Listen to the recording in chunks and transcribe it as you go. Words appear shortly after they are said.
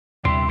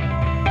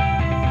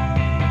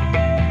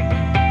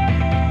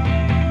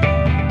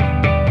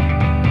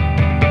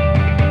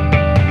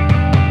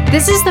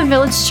This is the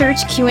Village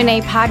Church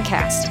Q&A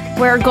podcast,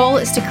 where our goal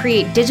is to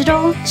create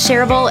digital,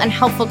 shareable, and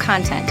helpful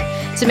content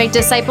to make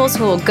disciples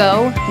who will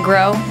go,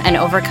 grow, and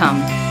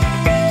overcome.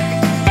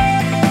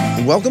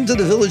 Welcome to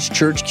the Village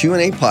Church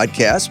Q&A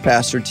podcast.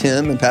 Pastor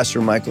Tim and Pastor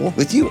Michael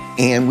with you.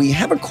 And we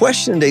have a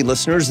question today,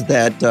 listeners,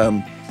 that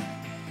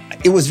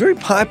it was very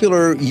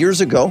popular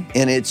years ago,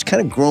 and it's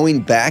kind of growing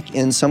back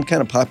in some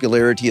kind of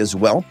popularity as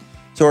well.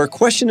 So our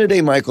question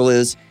today, Michael,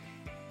 is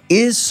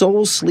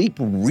soul sleep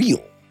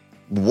real?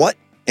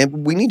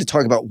 And we need to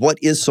talk about what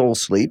is soul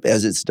sleep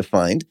as it's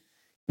defined.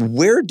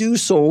 Where do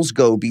souls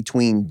go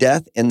between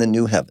death and the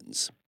new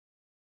heavens?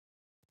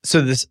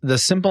 So the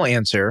simple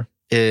answer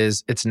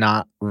is it's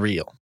not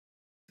real.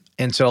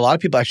 And so a lot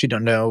of people actually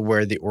don't know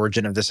where the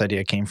origin of this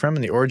idea came from.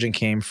 And the origin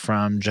came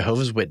from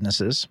Jehovah's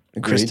Witnesses,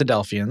 Agreed.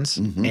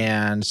 Christadelphians,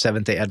 and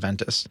Seventh-day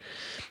Adventists.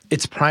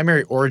 Its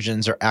primary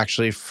origins are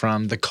actually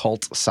from the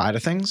cult side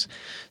of things.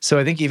 So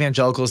I think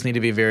evangelicals need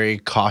to be very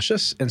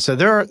cautious. And so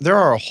there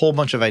are a whole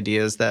bunch of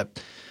ideas that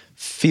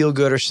feel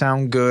good or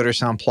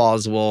sound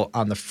plausible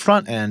on the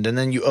front end. And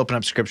then you open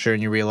up scripture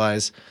and you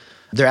realize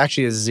there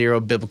actually is zero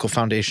biblical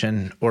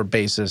foundation or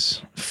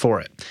basis for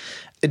it.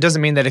 It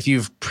doesn't mean that if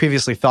you've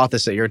previously thought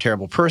this, that you're a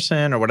terrible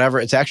person or whatever.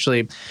 It's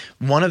actually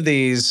one of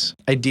these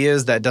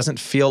ideas that doesn't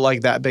feel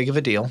like that big of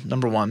a deal,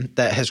 number one,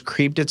 that has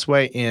creeped its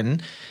way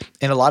in.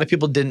 And a lot of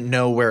people didn't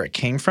know where it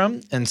came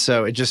from. And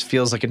so it just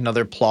feels like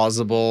another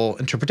plausible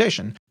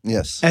interpretation.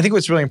 Yes. And I think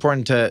what's really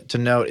important to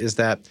note is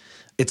that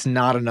it's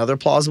not another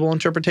plausible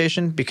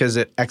interpretation because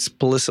it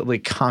explicitly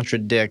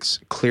contradicts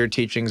clear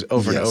teachings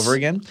over and over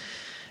again.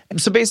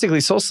 So basically,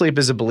 soul sleep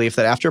is a belief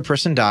that after a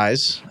person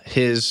dies,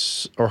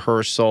 his or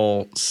her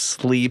soul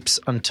sleeps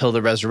until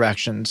the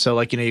resurrection. So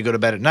you go to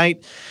bed at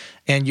night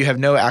and you have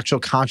no actual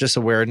conscious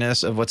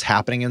awareness of what's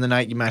happening in the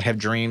night. You might have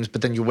dreams,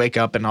 but then you wake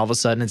up and all of a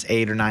sudden it's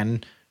 8 or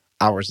 9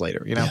 hours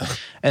later, Yeah.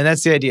 And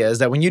that's the idea, is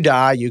that when you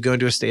die, you go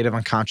into a state of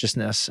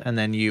unconsciousness and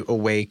then you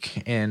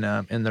awake in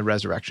the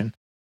resurrection.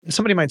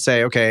 Somebody might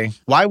say, okay,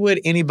 why would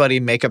anybody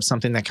make up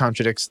something that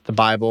contradicts the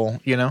Bible,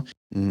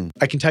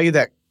 I can tell you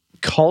that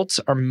cults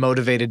are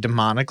motivated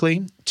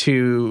demonically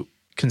to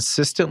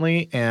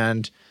consistently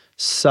and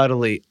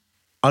subtly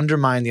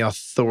undermine the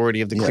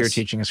authority of the clear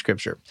teaching of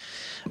Scripture.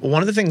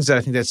 One of the things that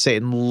I think that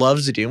Satan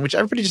loves to do, and which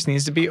everybody just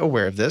needs to be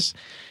aware of this,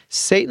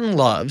 Satan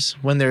loves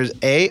when there's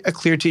a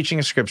clear teaching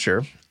of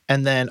Scripture,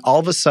 and then all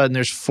of a sudden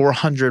there's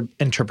 400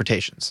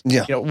 interpretations.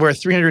 Yeah. Where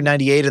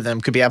 398 of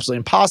them could be absolutely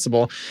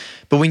impossible.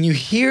 But when you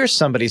hear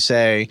somebody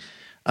say,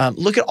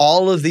 look at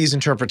all of these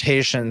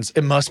interpretations,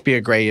 it must be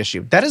a gray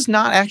issue. That is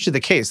not actually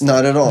the case.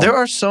 Not at all. There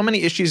are so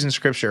many issues in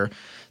Scripture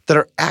that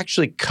are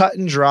actually cut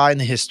and dry, and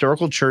the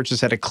historical church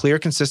has had a clear,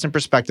 consistent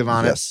perspective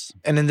on it.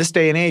 And in this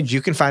day and age,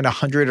 you can find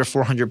 100 or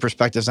 400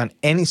 perspectives on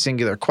any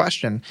singular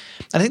question.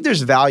 I think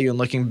there's value in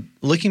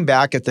looking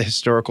back at the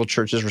historical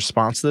church's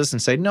response to this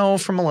and say, no,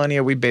 for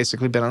millennia, we've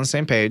basically been on the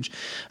same page.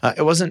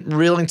 It wasn't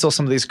really until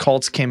some of these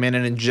cults came in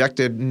and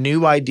injected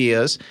new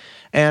ideas.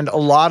 And a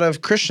lot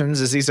of Christians,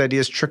 as these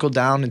ideas trickle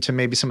down into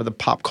maybe some of the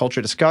pop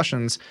culture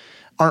discussions,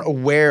 aren't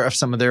aware of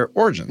some of their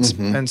origins.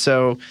 And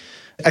so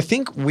I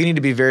think we need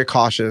to be very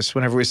cautious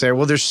whenever we say,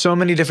 well, there's so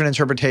many different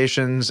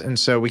interpretations, and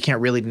so we can't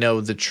really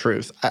know the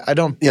truth. I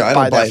don't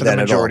buy that for the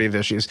majority of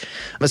issues,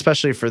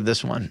 especially for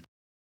this one.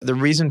 The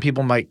reason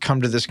people might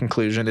come to this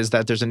conclusion is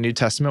that there's a New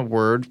Testament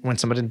word when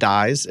somebody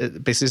dies.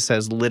 It basically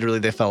says literally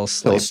they fell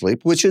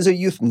asleep. Which is a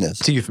euphemism.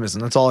 It's a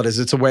euphemism. That's all it is.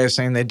 It's a way of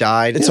saying they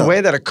died. It's a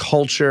way that a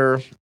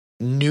culture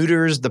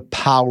neuters the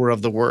power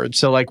of the word.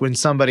 So when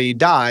somebody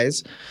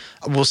dies,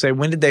 we'll say,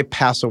 when did they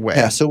pass away?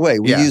 Pass away.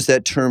 We use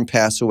that term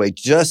pass away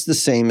just the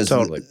same as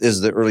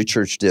the early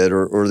church did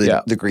or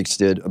the Greeks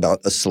did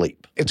about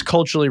asleep. It's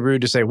culturally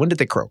rude to say, when did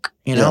they croak?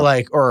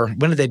 Or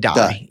when did they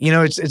die?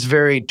 It's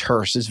very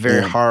terse. It's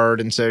very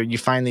hard. And so you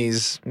find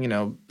these,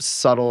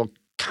 subtle,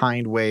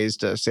 kind ways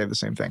to say the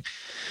same thing.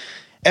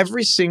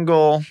 Every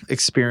single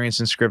experience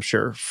in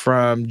Scripture,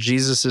 from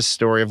Jesus'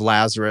 story of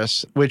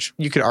Lazarus, which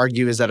you could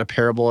argue, is that a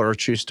parable or a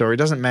true story?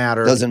 Doesn't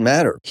matter. Doesn't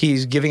matter.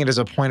 He's giving it as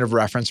a point of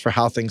reference for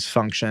how things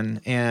function,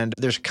 and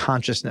there's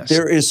consciousness.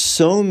 There is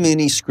so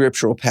many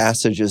scriptural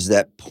passages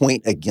that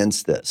point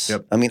against this.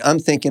 I mean, I'm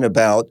thinking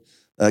about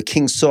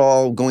King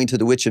Saul going to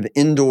the witch of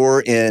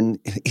Endor, and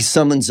he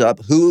summons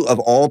up, who of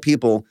all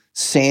people?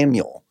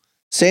 Samuel.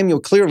 Samuel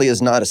clearly is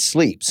not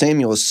asleep.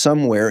 Samuel is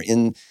somewhere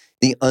in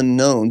the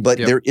unknown, but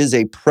there is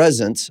a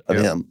presence of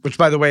him. Which,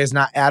 by the way, is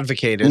not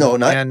advocated. No,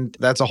 not. And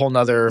that's a whole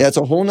nother... That's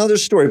a whole nother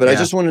story, but I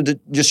just wanted to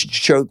just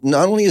show,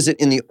 not only is it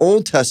in the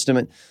Old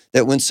Testament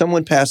that when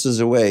someone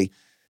passes away,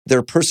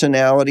 their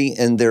personality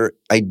and their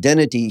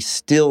identity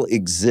still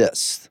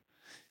exists,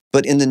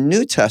 but in the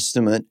New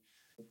Testament,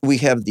 we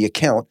have the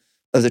account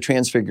of the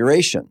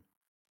Transfiguration.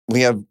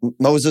 We have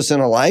Moses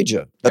and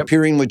Elijah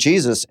appearing with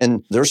Jesus,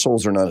 and their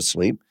souls are not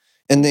asleep.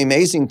 And the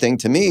amazing thing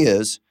to me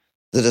is,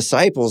 the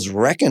disciples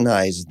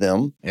recognized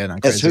them Yeah,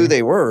 not as crazy. who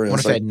they were. And What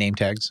it's if they like, had name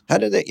tags? how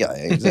did they? Yeah,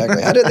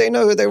 exactly. How did they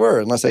know who they were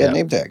unless they had Yeah.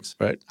 name tags?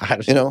 Right.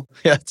 You know,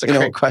 Yeah, it's a You know,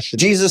 great question.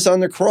 Jesus on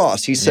the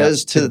cross, he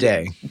says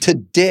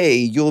today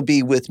you'll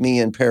be with me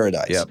in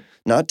paradise. Yep.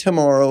 Not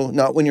tomorrow,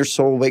 not when your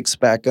soul wakes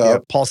back up.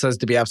 Yep. Paul says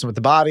to be absent with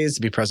the body is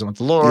to be present with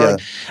the Lord. Yeah.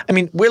 I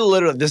mean, we're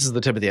literally, this is the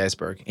tip of the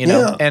iceberg, you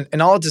know? Yeah.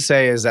 And all to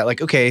say is that, like,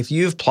 okay, if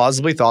you've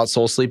plausibly thought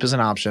soul sleep is an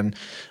option,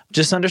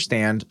 just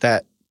understand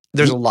that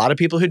there's a lot of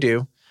people who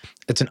do.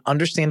 It's an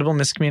understandable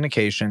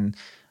miscommunication.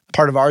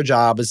 Part of our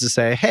job is to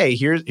say, hey,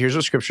 here's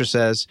what Scripture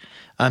says.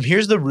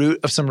 Here's the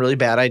root of some really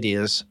bad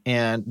ideas.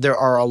 And there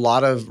are a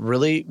lot of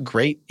really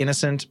great,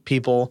 innocent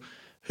people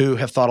who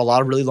have thought a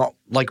lot of really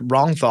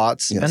wrong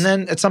thoughts. Yes. And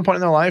then at some point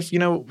in their life, you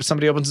know,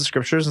 somebody opens the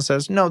Scriptures and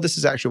says, no, this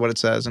is actually what it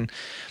says. And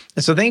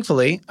so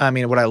thankfully, I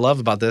mean, what I love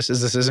about this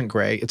isn't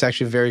gray. It's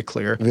actually very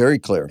clear. Very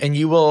clear. And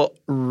you will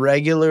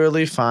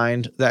regularly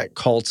find that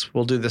cults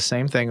will do the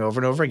same thing over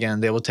and over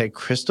again. They will take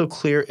crystal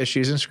clear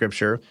issues in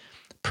Scripture,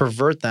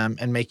 pervert them,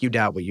 and make you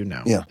doubt what you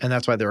know. Yeah. And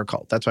that's why they're a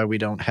cult. That's why we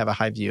don't have a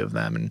high view of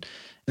them. And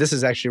this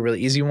is actually a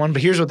really easy one.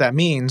 But here's what that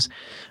means.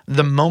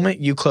 The moment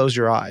you close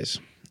your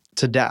eyes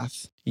to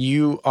death,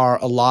 you are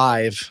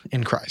alive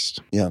in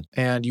Christ. Yeah.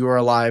 And you are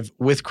alive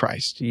with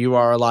Christ. You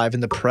are alive in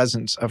the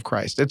presence of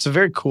Christ. It's a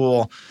very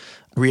cool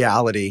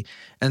reality.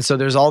 And so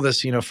there's all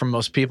this, you know, from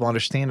most people,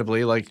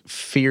 understandably, like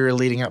fear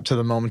leading up to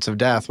the moments of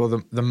death.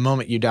 Well, the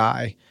moment you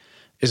die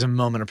is a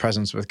moment of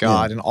presence with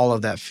God, and all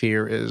of that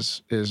fear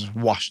is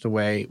washed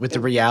away with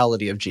the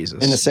reality of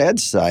Jesus. And the sad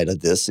side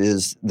of this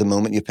is the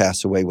moment you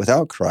pass away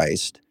without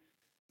Christ,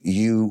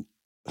 you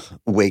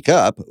wake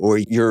up, or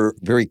you're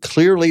very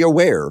clearly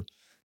aware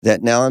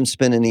that now I'm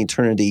spending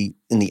eternity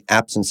in the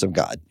absence of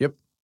God. Yep.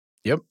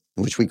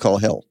 Which we call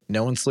hell.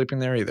 No one's sleeping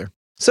there either.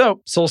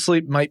 So soul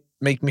sleep might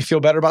make me feel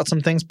better about some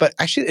things, but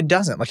actually it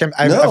doesn't. Like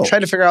I've tried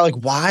to figure out,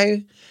 like,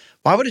 why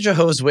would a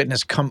Jehovah's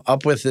Witness come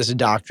up with this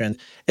doctrine?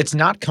 It's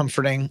not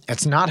comforting.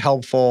 It's not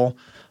helpful.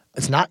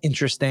 It's not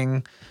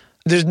interesting.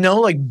 There's no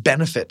like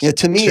benefit. Yeah,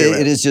 to me,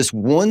 it is just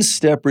one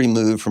step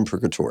removed from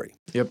purgatory.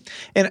 Yep.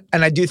 And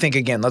I do think,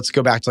 again, let's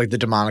go back to like the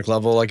demonic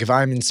level. Like if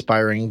I'm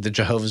inspiring the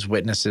Jehovah's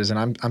Witnesses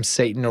and I'm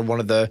Satan or one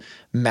of the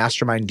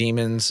mastermind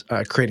demons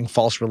creating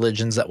false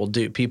religions that will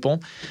dupe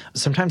people,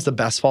 sometimes the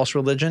best false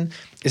religion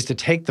is to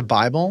take the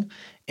Bible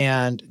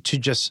and to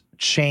just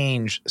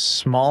change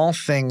small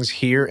things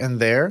here and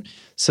there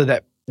so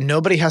that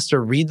nobody has to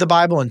read the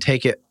Bible and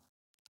take it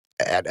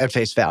at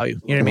face value.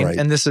 You know what I mean? Right.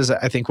 And this is,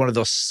 I think, one of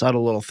those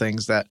subtle little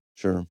things that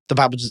Sure. the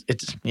Bible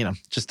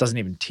just doesn't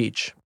even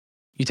teach.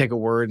 You take a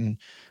word and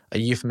a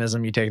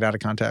euphemism, you take it out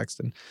of context.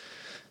 And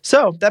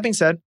so that being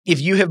said,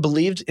 if you have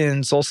believed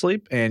in soul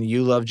sleep and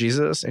you love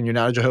Jesus and you're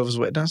not a Jehovah's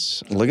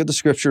Witness, Look at the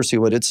Scripture, see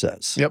what it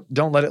says. yep,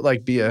 don't let it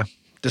like be a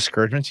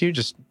discouragement to you.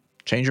 Just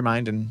change your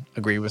mind and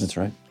agree with That's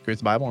right. the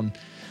Bible. And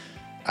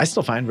I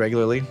still find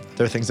regularly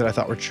there are things that I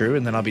thought were true,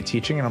 and then I'll be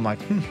teaching and I'm like,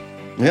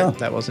 Yeah.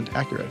 that wasn't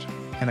accurate,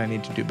 and I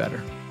need to do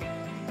better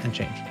and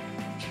change.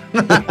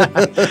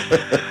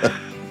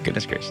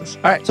 Goodness gracious.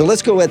 All right. So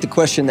let's go at the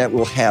question that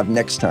we'll have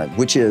next time,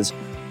 which is,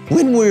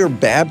 when we're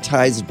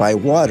baptized by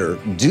water,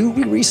 do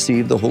we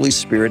receive the Holy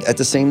Spirit at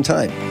the same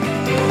time?